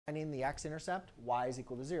finding the x-intercept, y is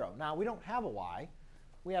equal to 0. Now, we don't have a y.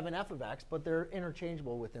 We have an f of x, but they're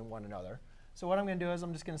interchangeable within one another. So what I'm going to do is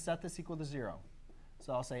I'm just going to set this equal to 0.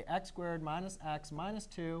 So I'll say x squared minus x minus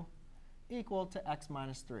 2 equal to x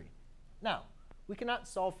minus 3. Now, we cannot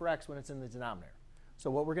solve for x when it's in the denominator.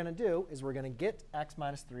 So what we're going to do is we're going to get x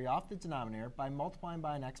minus 3 off the denominator by multiplying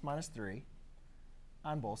by an x minus 3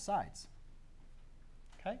 on both sides.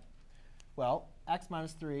 OK? Well, x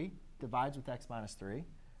minus 3 divides with x minus 3.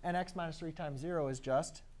 And x minus 3 times 0 is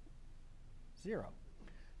just 0.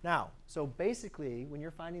 Now, so basically, when you're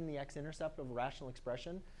finding the x-intercept of a rational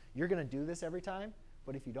expression, you're going to do this every time.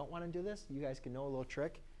 But if you don't want to do this, you guys can know a little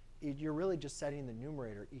trick. You're really just setting the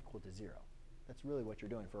numerator equal to 0. That's really what you're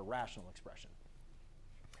doing for a rational expression.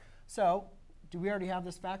 So do we already have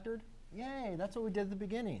this factored? Yay, that's what we did at the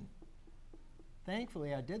beginning.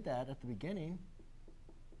 Thankfully, I did that at the beginning.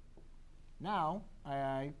 Now,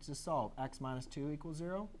 I just solve x minus 2 equals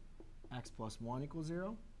 0, x plus 1 equals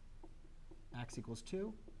 0, x equals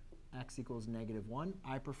 2, x equals negative 1.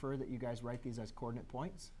 I prefer that you guys write these as coordinate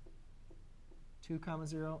points, 2 comma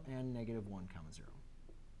 0 and negative 1 comma 0.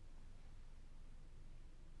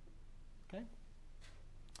 OK?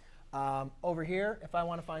 Over here, if I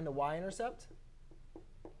want to find the y-intercept,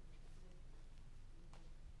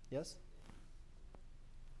 yes?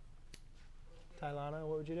 Tylana,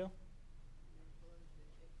 what would you do?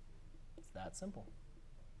 It's that simple,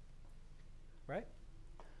 right?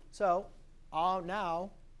 So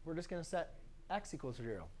now we're just going to set x equals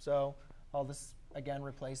 0. So I'll just, again,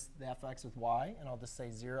 replace the fx with y. And I'll just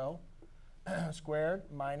say 0 squared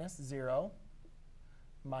minus 0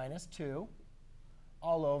 minus 2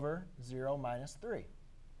 all over 0 minus 3,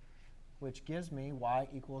 which gives me y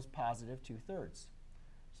equals positive 2/3.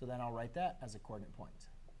 So then I'll write that as a coordinate point,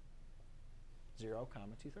 0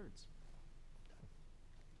 comma 2/3.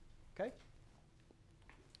 OK?